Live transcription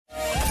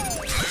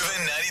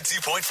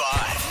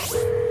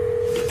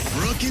93.5.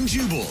 Brooke and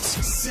Jubal's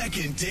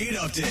second date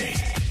update.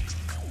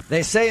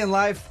 They say in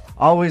life,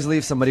 always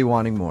leave somebody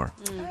wanting more,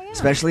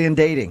 especially in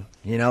dating.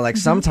 You know, like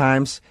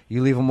sometimes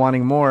you leave them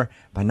wanting more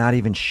by not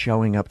even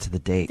showing up to the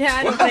date. Yeah,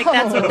 I don't think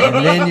that's what they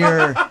And then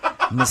you're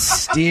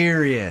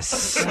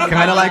mysterious.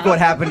 Kind of like what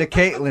happened to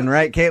Caitlin,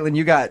 right? Caitlin,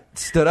 you got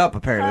stood up,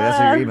 apparently. That's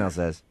what your email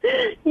says.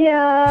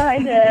 Yeah, I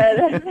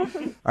did.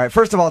 All right,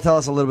 first of all, tell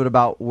us a little bit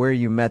about where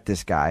you met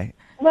this guy.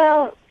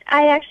 Well,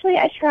 I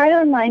tried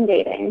online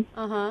dating,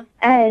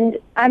 and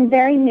I'm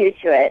very new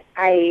to it.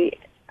 I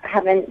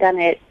haven't done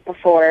it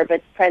before,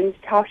 but friends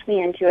talked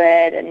me into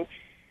it, and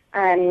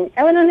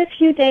I went on a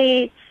few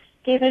dates,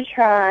 gave it a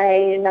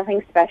try,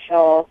 nothing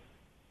special.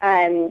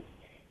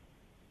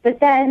 But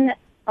then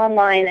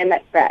online I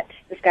met Brett,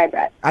 this guy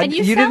Brett. And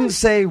you didn't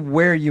say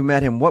where you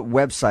met him. What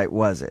website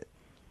was it?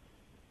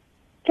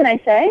 Can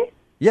I say?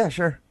 Yeah,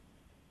 sure.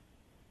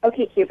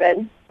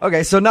 OkCupid.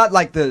 Okay, so not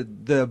like the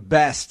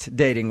best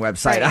dating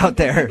website out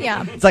there.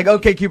 Yeah. It's like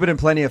OkCupid and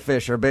Plenty of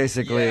Fish are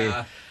basically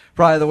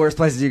probably the worst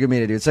places you can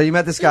meet a dude. So you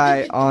met this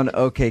guy on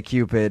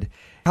OkCupid.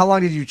 How long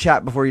did you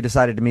chat before you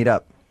decided to meet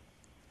up?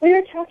 We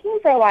were talking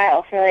for a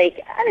while, for like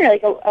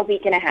a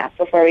week and a half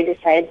before we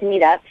decided to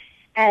meet up.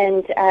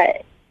 And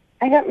I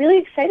got really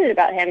excited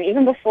about him,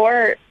 even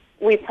before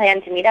we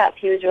planned to meet up.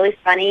 He was really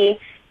funny.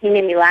 He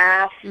made me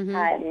laugh. He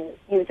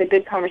was a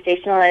good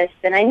conversationalist.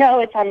 And I know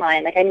it's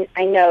online. Like,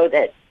 I know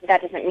that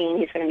doesn't mean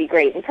he's going to be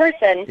great in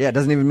person. Yeah, it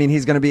doesn't even mean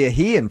he's going to be a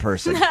he in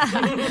person.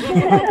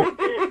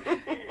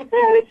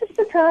 I was just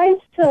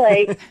surprised to,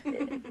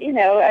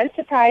 I was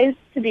surprised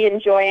to be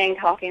enjoying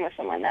talking with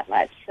someone that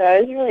much. So I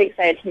was really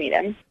excited to meet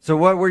him. So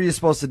what were you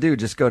supposed to do?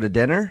 Just go to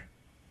dinner?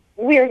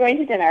 We were going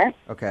to dinner.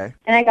 Okay.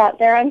 And I got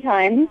there on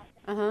time.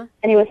 And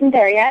he wasn't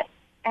there yet.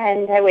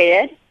 And I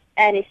waited.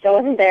 And he still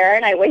wasn't there.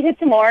 And I waited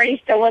some more. And he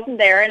still wasn't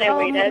there. And I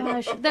waited.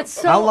 My gosh, that's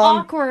so How long-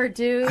 awkward,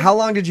 dude. How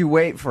long did you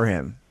wait for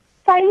him?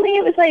 Finally,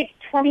 it was like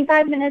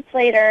 25 minutes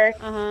later.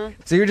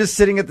 So you're just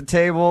sitting at the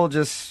table,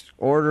 just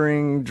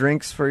ordering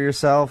drinks for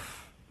yourself?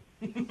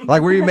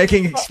 Like, were you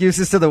making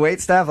excuses to the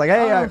wait staff? Like,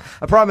 hey,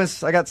 I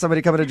promise I got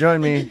somebody coming to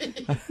join me.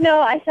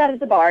 No, I sat at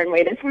the bar and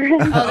waited for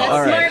him. Oh, that's All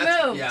a right.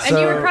 smart move. Yeah. And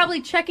you were So-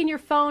 probably checking your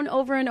phone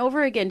over and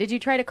over again. Did you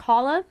try to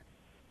call him?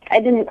 I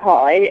didn't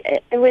call.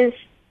 It was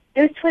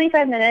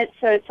 25 minutes,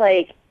 so it's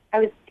like I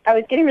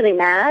was getting really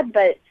mad,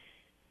 but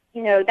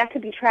that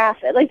could be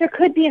traffic. Like, there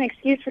could be an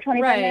excuse for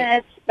 25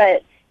 minutes,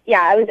 but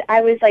yeah,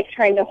 I was like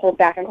trying to hold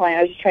back on calling.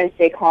 I was just trying to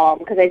stay calm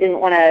because I didn't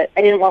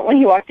want when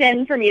he walked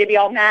in for me to be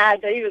all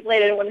mad that he was late.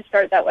 I didn't want to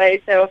start that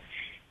way. So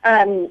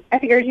I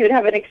figured he would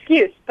have an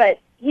excuse, but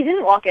he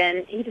didn't walk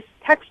in. He just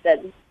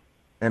texted.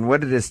 And what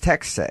did his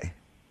text say?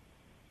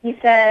 He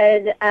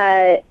said,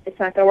 "It's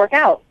not going to work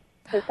out.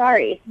 So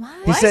sorry."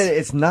 He said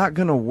it's not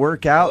going to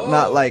work out,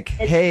 not like,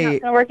 It's hey. not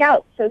going to work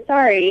out. So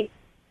sorry.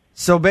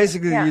 So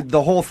basically, Yeah.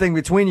 the whole thing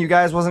between you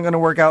guys wasn't going to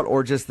work out,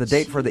 or just the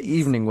date for the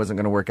evening wasn't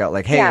going to work out?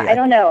 Like, hey. Yeah, I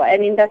don't know. I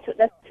mean, that's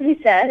what he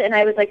said, and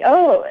I was like,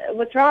 "Oh,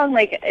 what's wrong?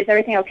 Like, is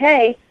everything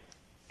okay?"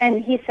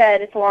 And he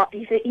said, "It's a long."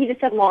 He just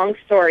said, "Long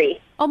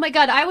story." Oh, my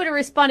God. I would have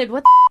responded,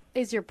 what the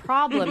is your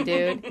problem,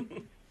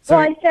 dude? So-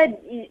 Well, I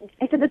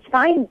said, "That's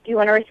fine. Do you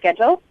want to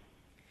reschedule?"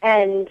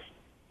 And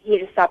he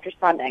just stopped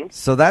responding.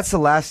 So that's the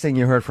last thing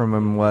you heard from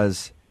him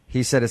was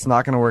he said it's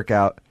not going to work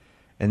out,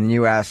 and then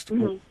you asked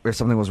if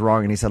something was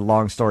wrong, and he said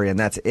long story, and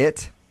that's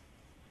it?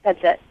 That's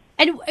it.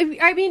 And,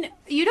 I mean,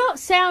 you don't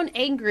sound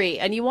angry,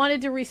 and you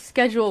wanted to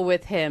reschedule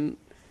with him.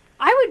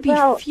 I would be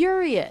Well-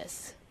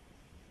 furious.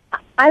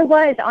 I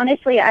was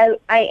honestly, I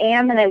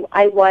am, and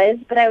I was,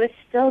 but I was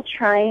still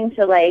trying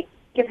to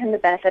give him the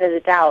benefit of the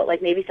doubt.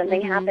 Like maybe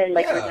something happened,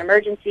 like there was an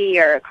emergency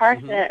or a car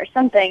accident or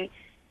something.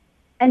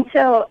 And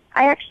so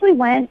I actually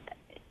went,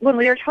 when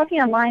we were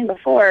talking online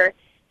before,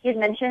 he had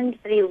mentioned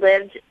that he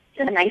lived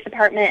in a nice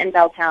apartment in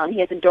Belltown. He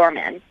has a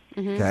doorman.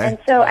 Okay. And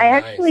so I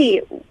nice.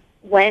 actually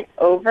went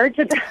over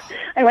to,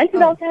 I went to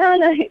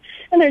Belltown,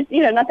 and there's,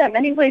 not that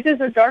many places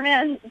with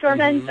doormen, so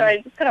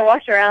I just kind of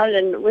walked around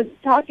and was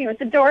talking with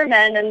the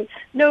doorman, and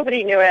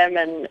nobody knew him,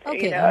 and,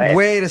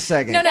 Wait a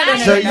second. No.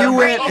 So you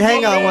went,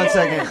 hang on one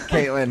second,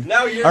 Caitlin.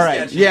 Now you're All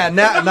right. sketchy. Yeah,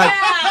 now,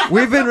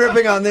 we've been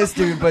ripping on this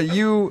dude, but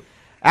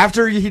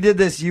after he did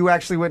this, you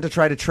actually went to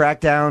try to track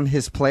down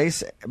his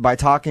place by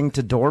talking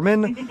to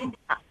doorman?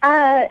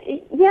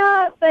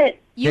 yeah, but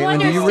You Caitlin,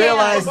 do understand. you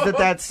realize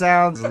that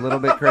sounds a little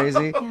bit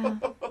crazy?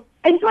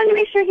 I just wanted to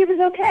make sure he was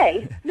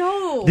okay.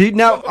 No.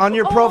 Now, on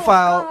your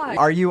profile, God.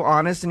 are you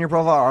honest in your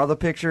profile? Are all the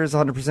pictures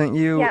 100%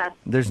 you? Yeah.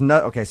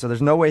 So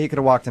there's no way he could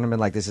have walked in and been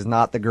like, this is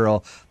not the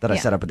girl that I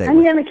set up a date I mean,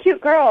 with. I'm a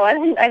cute girl. I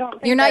don't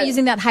think You're not that-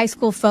 using that high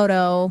school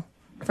photo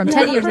from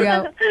 10 years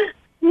ago.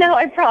 No,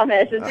 I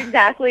promise. It's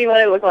exactly what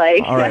it looked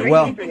like. All right,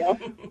 well, Everything's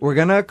real. we're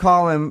going to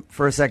call him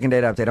for a second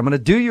date update. I'm going to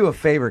do you a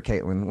favor,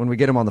 Caitlin, when we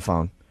get him on the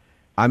phone.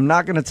 I'm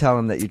not going to tell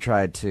him that you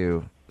tried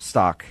to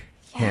stalk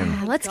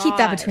him Let's keep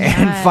that between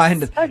and us.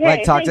 find,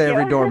 Okay, talk to thank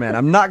every you. doorman.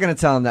 I'm not going to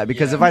tell him that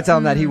because if I tell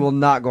him that, he will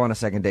not go on a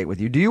second date with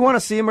you. Do you want to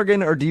see him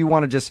again, or do you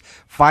want to just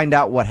find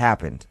out what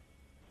happened?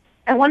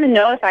 I want to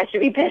know if I should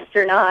be pissed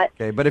or not.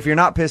 Okay, but if you're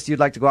not pissed, you'd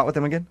like to go out with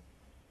him again?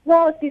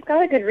 Well, if he's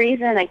got a good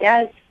reason, I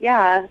guess,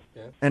 yeah.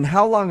 And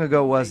how long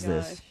ago was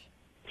this?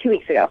 2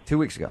 weeks ago. 2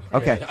 weeks ago.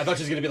 Okay. I thought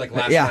she was going to be like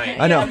last Yeah, night.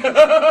 I know.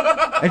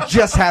 It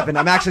just happened.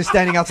 I'm actually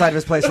standing outside of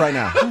his place right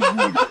now.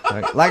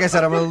 Like I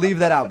said, I'm going to leave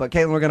that out. But,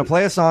 Caitlin, we're going to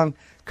play a song,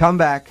 come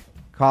back,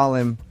 call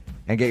him,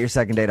 and get your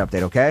second date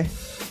update, okay?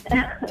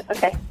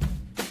 Okay.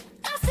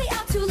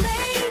 Moving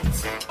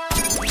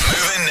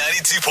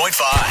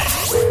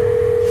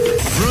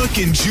 92.5. Brooke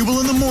and Jubal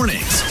in the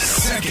mornings.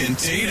 Second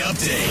date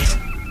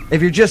update.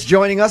 If you're just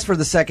joining us for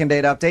the second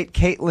date update,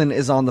 Caitlin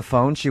is on the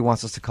phone. She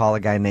wants us to call a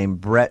guy named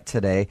Brett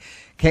today.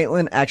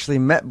 Caitlin actually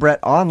met Brett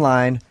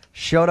online,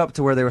 showed up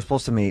to where they were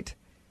supposed to meet.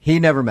 He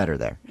never met her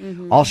there.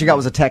 All she got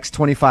was a text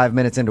 25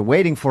 minutes into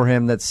waiting for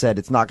him that said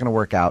it's not going to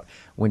work out.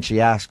 When she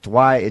asked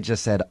why, it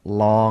just said,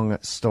 long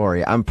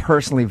story. I'm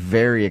personally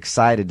very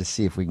excited to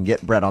see if we can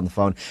get Brett on the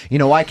phone. You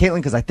know why, Caitlin?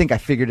 Because I think I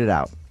figured it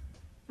out.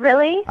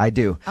 Really? I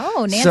do.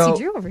 Oh, Nancy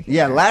Drew over here.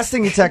 Yeah, last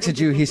thing he texted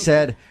you, he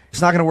said,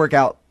 it's not going to work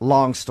out,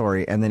 long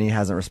story, and then he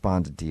hasn't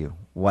responded to you.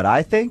 What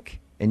I think,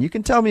 and you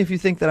can tell me if you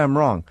think that I'm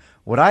wrong,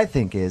 what I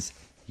think is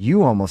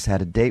you almost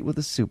had a date with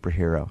a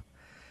superhero.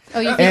 Oh,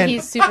 you think And-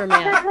 he's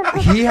Superman?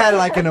 He had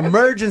like an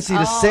emergency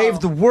to save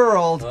the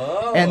world,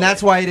 and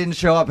that's why he didn't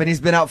show up, and he's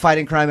been out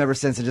fighting crime ever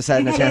since and just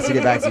hadn't a chance to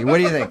get back to you. What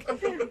do you think?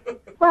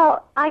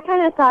 Well, I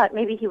kind of thought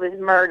maybe he was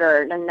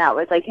murdered, and that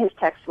was like his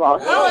text wall.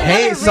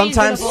 Hey, Another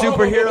sometimes reasonable-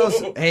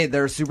 superheroes, hey,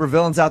 there are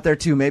supervillains out there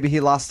too. Maybe he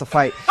lost the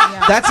fight.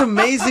 That's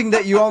amazing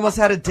that you almost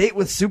had a date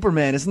with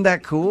Superman. Isn't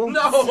that cool?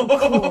 No.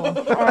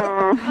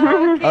 All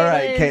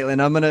right,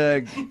 Caitlin, I'm going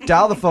to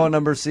dial the phone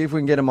number, see if we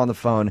can get him on the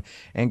phone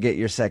and get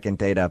your second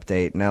date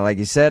update. Now, like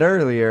you said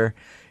earlier,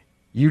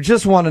 you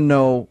just want to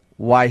know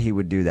why he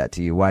would do that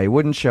to you, why he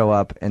wouldn't show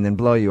up and then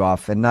blow you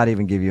off and not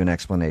even give you an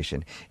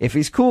explanation. If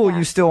he's cool,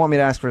 you still want me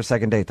to ask for a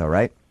second date, though,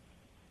 right?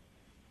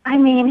 I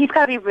mean, he's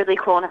got to be really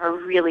cool and have a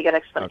really good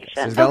explanation.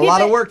 So he's got Okay, a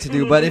lot of but- work to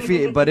do, but if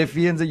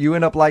you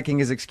end up liking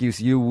his excuse,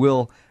 you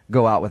will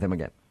go out with him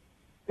again.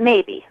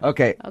 Maybe.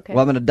 Okay. Okay.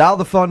 Well, I'm going to dial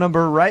the phone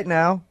number right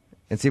now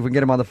and see if we can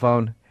get him on the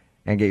phone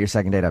and get your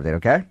second date update,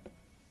 okay?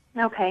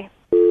 Okay.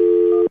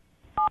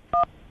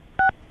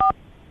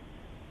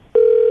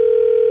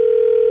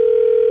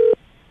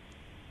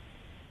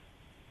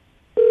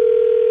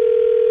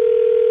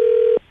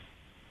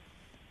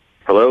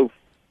 Hello?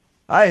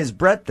 Hi, is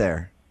Brett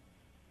there?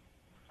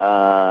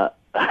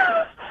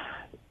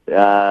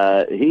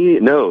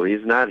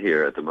 He's not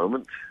here at the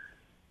moment.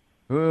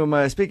 Who am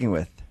I speaking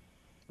with?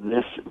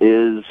 This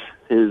is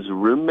his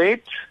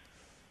roommate.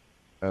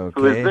 Okay.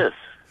 Who is this?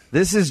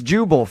 This is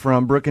Jubal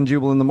from Brooke and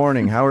Jubal in the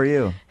Morning. How are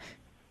you?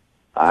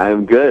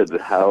 I'm good.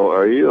 How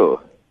are you?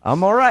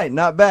 I'm all right,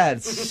 not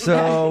bad.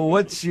 So,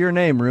 what's your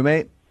name,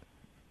 roommate?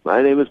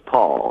 My name is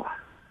Paul.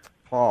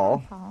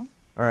 Paul. All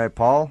right,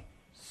 Paul.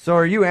 So,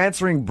 are you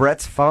answering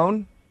Brett's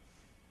phone?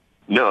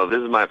 No, this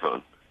is my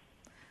phone.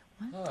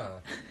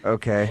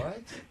 Okay.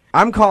 What?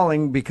 I'm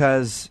calling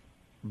because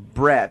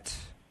Brett,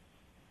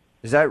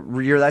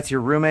 that's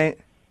your roommate?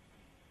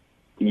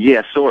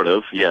 Yes, sort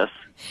of, yes.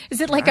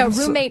 Is it like a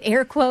roommate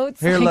air quotes?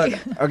 Here,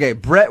 Like- look. Okay,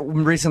 Brett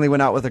recently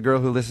went out with a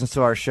girl who listens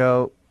to our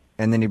show,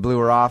 and then he blew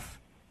her off,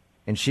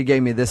 and she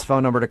gave me this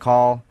phone number to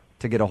call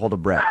to get a hold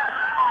of Brett.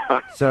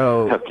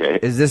 So, Okay.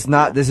 this is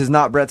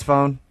not Brett's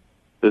phone?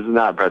 This is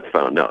not Brett's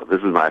phone. No, this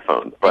is my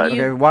phone. But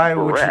Okay, why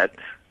would you... Brett,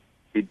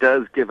 he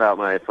does give out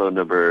my phone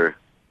number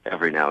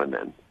every now and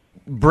then.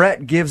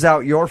 Brett gives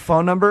out your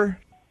phone number?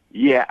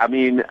 Yeah, I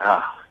mean,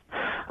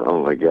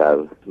 oh my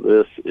God,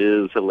 this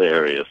is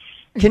hilarious.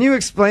 Can you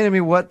explain to me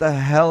what the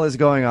hell is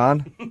going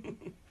on?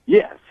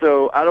 Yeah,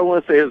 so I don't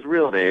want to say his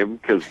real name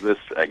because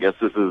I guess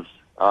this is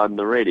on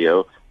the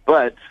radio,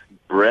 but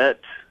Brett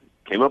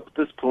came up with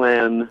this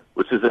plan,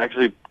 which is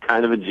actually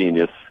kind of a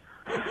genius.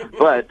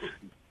 But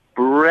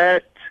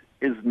Brett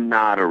is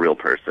not a real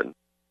person.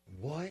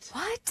 What?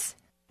 What?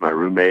 My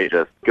roommate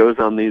just goes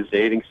on these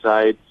dating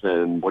sites,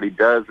 and what he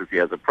does is he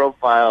has a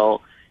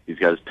profile. He's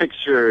got his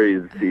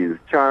picture. He's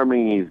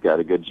charming. He's got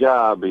a good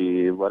job.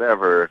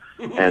 Whatever.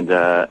 And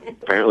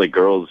apparently,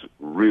 girls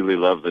really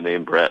love the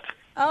name Brett.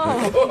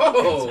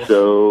 Oh.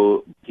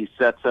 So he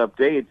sets up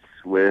dates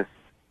with,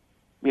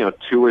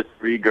 2 or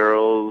 3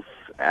 girls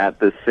at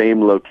the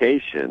same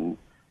location.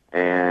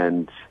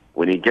 And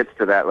when he gets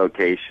to that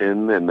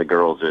location and the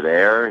girls are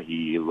there,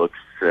 he looks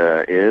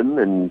in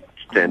and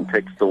then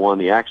picks the one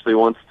he actually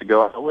wants to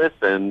go out with,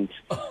 and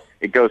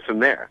it goes from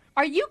there.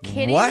 Are you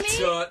kidding What? me?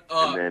 Shut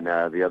up. And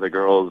then the other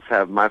girls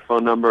have my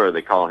phone number, or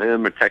they call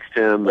him or text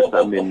him or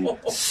something.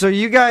 So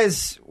you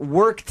guys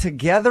work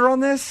together on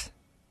this?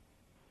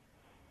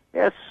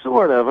 Yeah,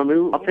 sort of. I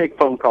mean, I'll take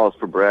phone calls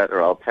for Brett,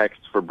 or I'll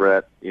text for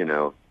Brett,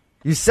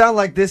 You sound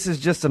like this is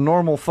just a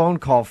normal phone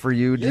call for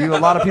you. Do a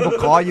lot of people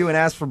call you and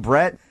ask for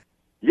Brett?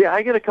 Yeah,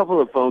 I get a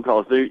couple of phone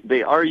calls.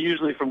 They are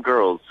usually from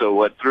girls, so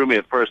what threw me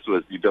at first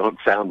was you don't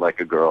sound like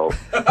a girl.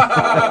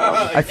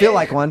 I feel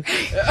like one.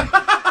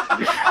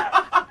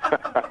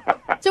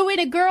 So when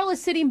a girl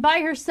is sitting by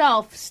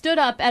herself, stood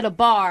up at a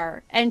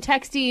bar, and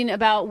texting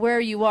about where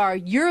you are,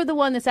 you're the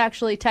one that's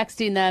actually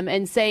texting them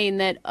and saying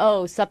that,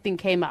 oh, something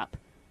came up.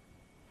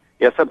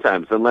 Yeah,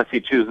 sometimes, unless he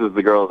chooses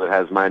the girl that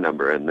has my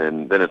number, and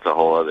then it's a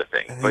whole other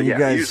thing. But You yeah,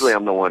 guys- usually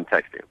I'm the one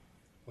texting.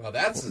 Well,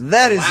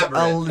 that is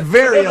a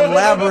very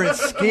elaborate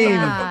scheme.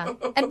 Yeah.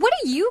 And what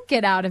do you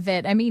get out of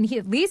it? I mean,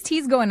 at least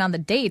he's going on the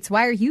dates.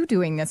 Why are you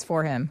doing this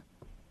for him?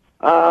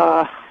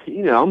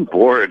 I'm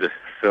bored,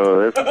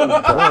 so it's Oh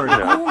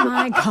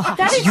my God.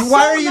 That is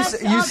Why so are you?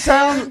 messed You up.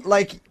 sound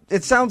like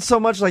it sounds so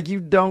much like you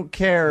don't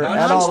care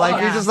at all. Like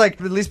you're Yeah. just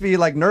like at least be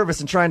like nervous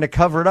and trying to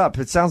cover it up.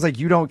 It sounds like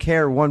you don't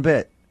care one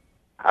bit.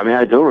 I mean,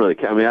 I don't really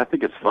care. I mean, I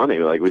think it's funny.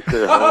 Like, we sit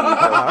at home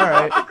and All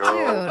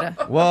right.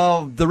 Dude.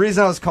 Well, the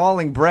reason I was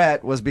calling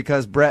Brett was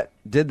because Brett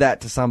did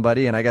that to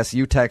somebody, and I guess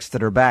you texted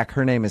her back.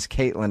 Her name is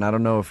Caitlin. I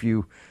don't know if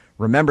you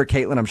remember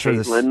Caitlin. I'm sure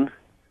this Caitlin,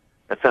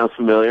 that sounds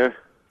familiar.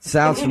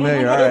 sounds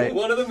familiar. All right.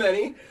 One of the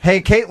many. Hey,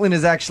 Caitlin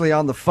is actually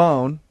on the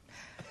phone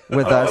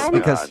with us I'm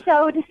because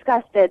so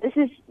disgusted. This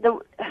is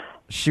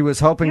she was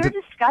hoping you're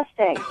to.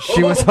 disgusting.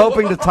 She was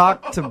hoping to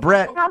talk to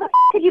Brett. How the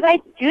did you guys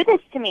do this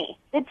to me?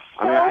 It's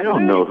so I mean, I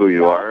don't know rude, who you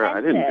so are. I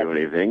didn't offensive. do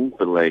anything,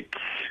 but like,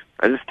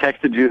 I just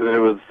texted you that it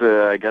was.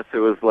 I guess it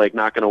was like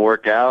not going to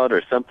work out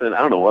or something. I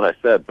don't know what I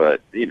said,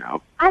 but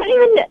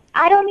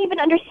I don't even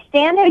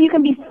understand how you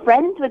can be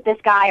friends with this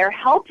guy or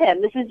help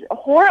him. This is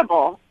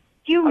horrible.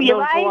 Do you I've known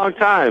realize? for a long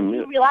time.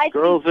 You realize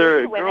girls these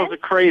are women? girls are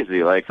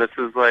crazy. Like, this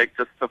is like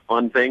just a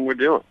fun thing we're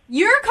doing.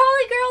 You're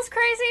calling girls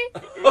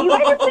crazy? You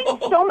guys are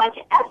putting so much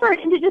effort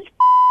into just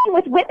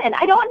with women.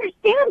 I don't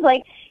understand.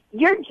 Like,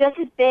 you're just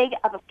as big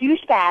of a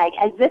douchebag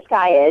as this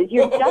guy is.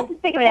 You're just as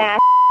big of an ass.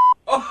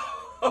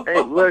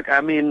 Hey, look,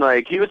 I mean,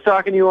 like, he was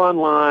talking to you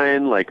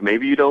online. Like,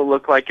 maybe you don't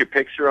look like your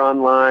picture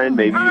online.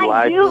 Maybe you I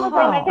lied do to him look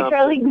like my about picture. I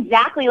something. look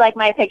exactly like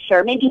my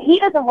picture. Maybe he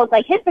doesn't look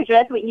like his picture.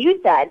 That's what you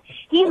said.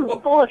 He's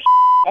full of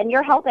and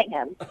you're helping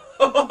him.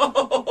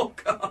 Oh,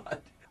 God.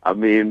 I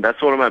mean, that's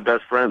one of my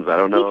best friends. I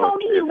don't He know told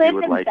me he if lives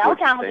would in like what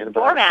you're Belltown saying with a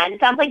about it. doorman. It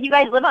sounds like you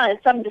guys live on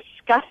some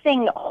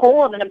disgusting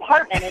hole of an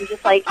apartment and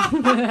just like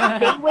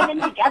stay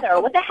women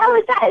together. What the hell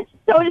is that? It's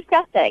so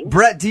disgusting.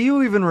 Brett, do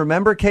you even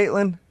remember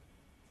Caitlin?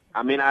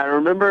 I mean, I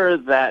remember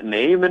that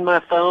name in my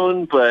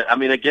phone, but I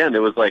mean, again, it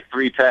was like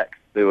 3 texts.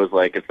 It was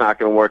like, it's not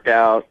going to work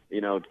out.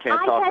 You know,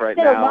 can't I talk right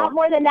texted a now. lot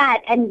more than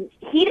that, and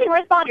he didn't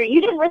respond, or you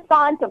didn't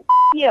respond, so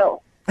you.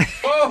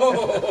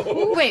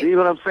 Wait, See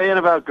what I'm saying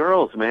about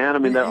girls, man? I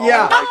mean, they're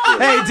Yeah. all like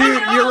this. Hey,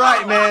 dude, you're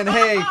right, man.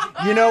 Hey,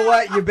 you know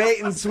what? You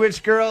bait and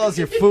switch girls,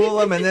 you fool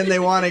them, and then they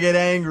want to get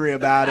angry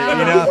about it,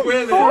 you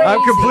know?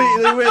 I'm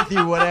completely with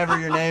you, whatever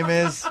your name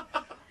is.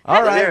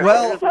 All right, Here,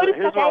 well, So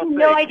disgusting. I had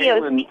no idea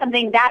it would be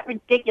something that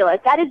ridiculous.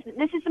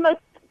 This is the most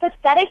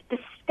pathetic,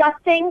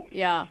 disgusting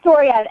yeah.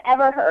 story I've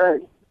ever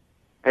heard.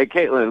 Hey,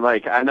 Caitlin,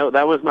 like, I know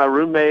that was my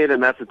roommate,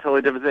 and that's a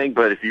totally different thing,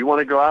 but if you want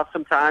to go out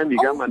sometime,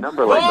 you got my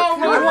number. Like, Oh,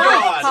 let's do it.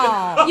 my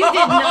God. You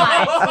did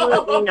not.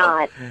 Absolutely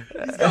not.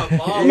 He's got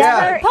balls.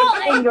 Yeah.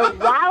 Never in your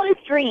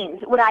wildest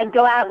dreams would I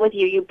go out with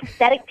you, you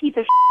pathetic piece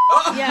of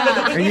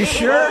Yeah. are you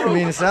sure? I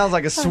mean, it sounds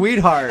like a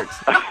sweetheart.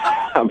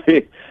 I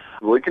mean,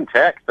 we can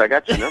text. I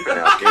got your number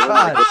now, Caitlin.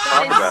 Like, let's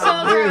talk That is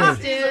about so it. gross,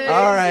 dude.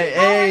 All right,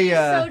 hey,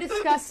 So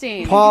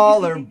disgusting.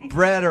 Paul or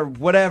Brett or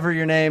whatever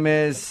your name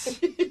is,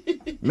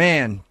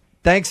 man,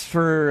 thanks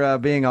for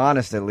being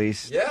honest at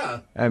least.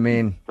 Yeah. I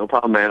mean, No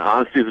problem, man.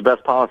 Honesty is the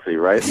best policy,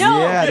 right? No.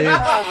 yeah,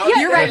 dude.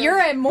 You're right. You're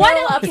a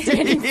moral,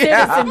 upstanding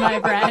citizen,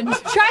 my friend.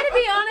 Try to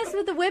be honest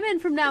with the women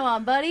from now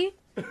on, buddy.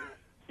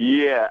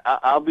 Yeah,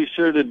 I'll be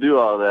sure to do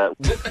all that.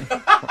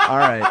 All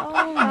right.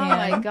 Oh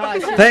my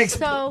gosh. you're Thanks,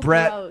 so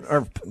Brett, gross.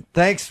 or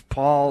thanks,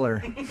 Paul,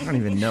 or I don't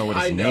even know what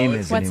his I know, name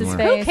it's- is What's his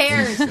anymore. face? Who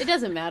cares? It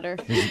doesn't matter.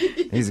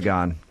 He's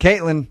gone.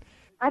 Caitlin,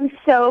 I'm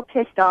so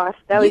pissed off.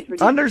 That was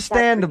ridiculous.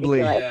 understandably.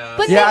 That's ridiculous. Yeah.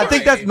 But Yeah, they I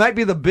think that might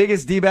be the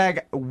biggest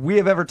D-bag we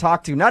have ever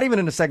talked to, not even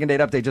in a second date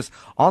update, just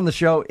on the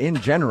show in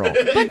general.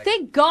 But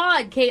thank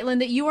God, Caitlin,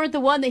 that you weren't the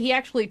one that he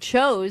actually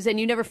chose and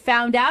you never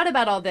found out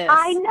about all this.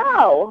 I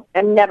know.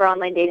 I'm never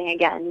online dating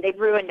again. They've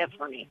ruined it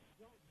for me.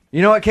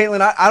 You know what,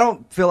 Caitlin? I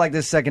don't feel like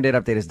this second date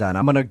update is done.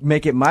 I'm going to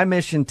make it my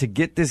mission to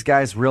get this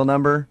guy's real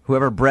number,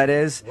 whoever Brett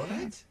is,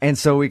 What? and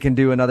so we can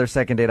do another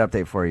second date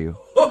update for you.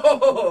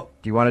 Do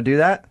you want to do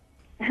that?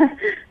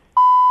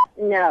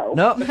 No.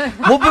 No?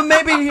 Well, but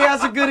maybe he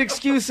has a good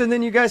excuse, and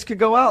then you guys could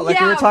go out like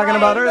we Yeah, were talking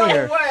about right.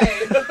 earlier. No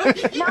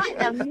way. Not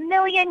in a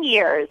million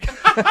years.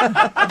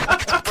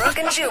 Brooke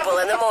and Jubal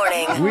in the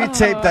morning. We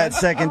taped that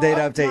second date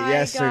update my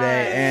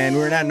yesterday, gosh. and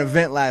we were at an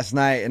event last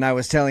night, and I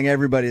was telling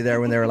everybody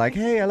there when they were like,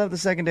 hey, I love the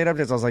second date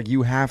updates. I was like,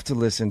 you have to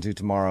listen to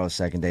tomorrow's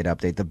second date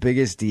update, the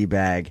biggest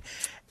D-bag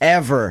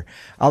ever.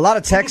 A lot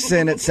of texts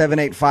in at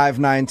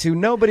 78592.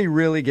 Nobody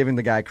really giving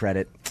the guy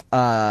credit.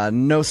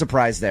 No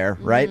surprise there,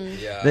 right?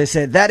 Yeah. They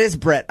said, that is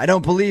Brett. I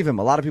don't believe him.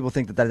 A lot of people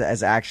think that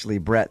is actually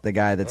Brett, the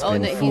guy that's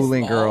been that he's-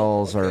 fooling Oh,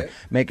 girls or okay.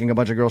 making a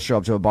bunch of girls show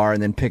up to a bar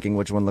and then picking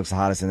which one looks the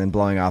hottest and then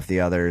blowing off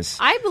the others.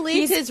 I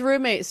believed his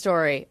roommate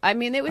story. I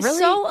mean, it was Really?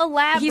 so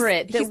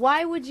elaborate He's- that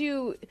why would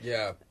you...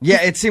 Yeah.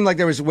 Yeah, it seemed like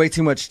there was way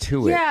too much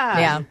to it. Yeah.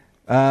 Yeah.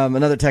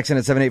 Another text in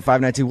at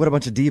 78592. What a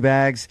bunch of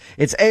D-bags.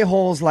 It's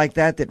a-holes like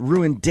that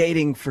ruin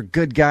dating for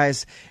good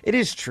guys. It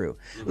is true.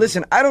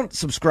 Listen, I don't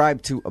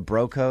subscribe to a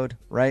bro code,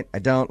 right? I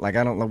don't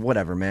know,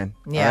 whatever, man.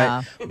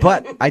 Yeah. All right?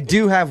 But I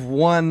do have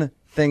one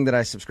thing that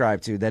I subscribe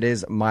to that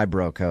is my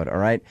bro code, all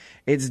right?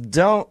 It's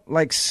don't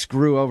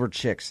screw over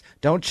chicks.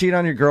 Don't cheat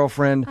on your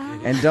girlfriend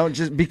and don't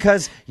just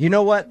because you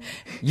know what?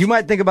 You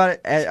might think about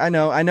it. I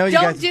know you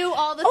Don't guys do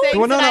all the things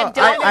Well, no, that no, I've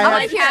done I in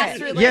my have- past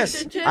Yes,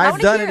 relationships. I've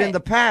done it in the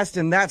past,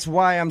 and that's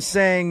why I'm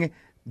saying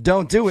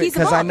don't do it He's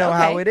because I evolved, know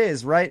how okay. it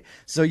is, right?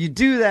 So you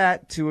do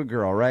that to a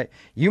girl, right?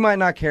 You might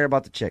not care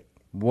about the chick,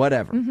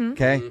 whatever,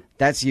 okay?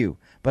 That's you.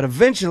 But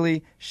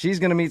eventually, she's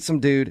going to meet some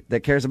dude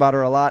that cares about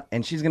her a lot,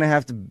 and she's going to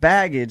have to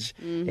baggage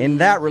in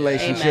that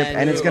relationship, Amen.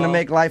 and it's going to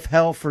make life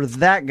hell for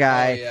that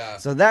guy. Oh, yeah.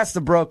 So that's the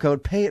bro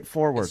code. Pay it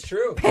forward. It's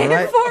true. All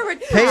right?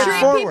 Forward. Pay it Treat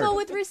forward. people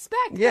with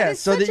respect. Yeah, That is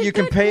so such that a you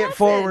can good pay it lesson.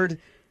 forward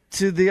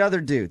to the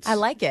other dudes. I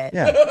like it.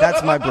 Yeah,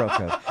 that's my bro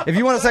code. If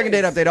you want a second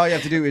date update, all you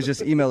have to do is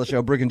just email the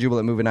show,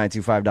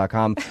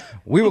 brookandjubal@moving925.com.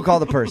 We will call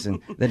the person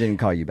that didn't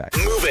call you back.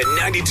 Moving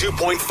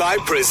 92.5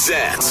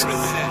 presents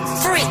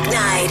Freak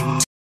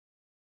Night.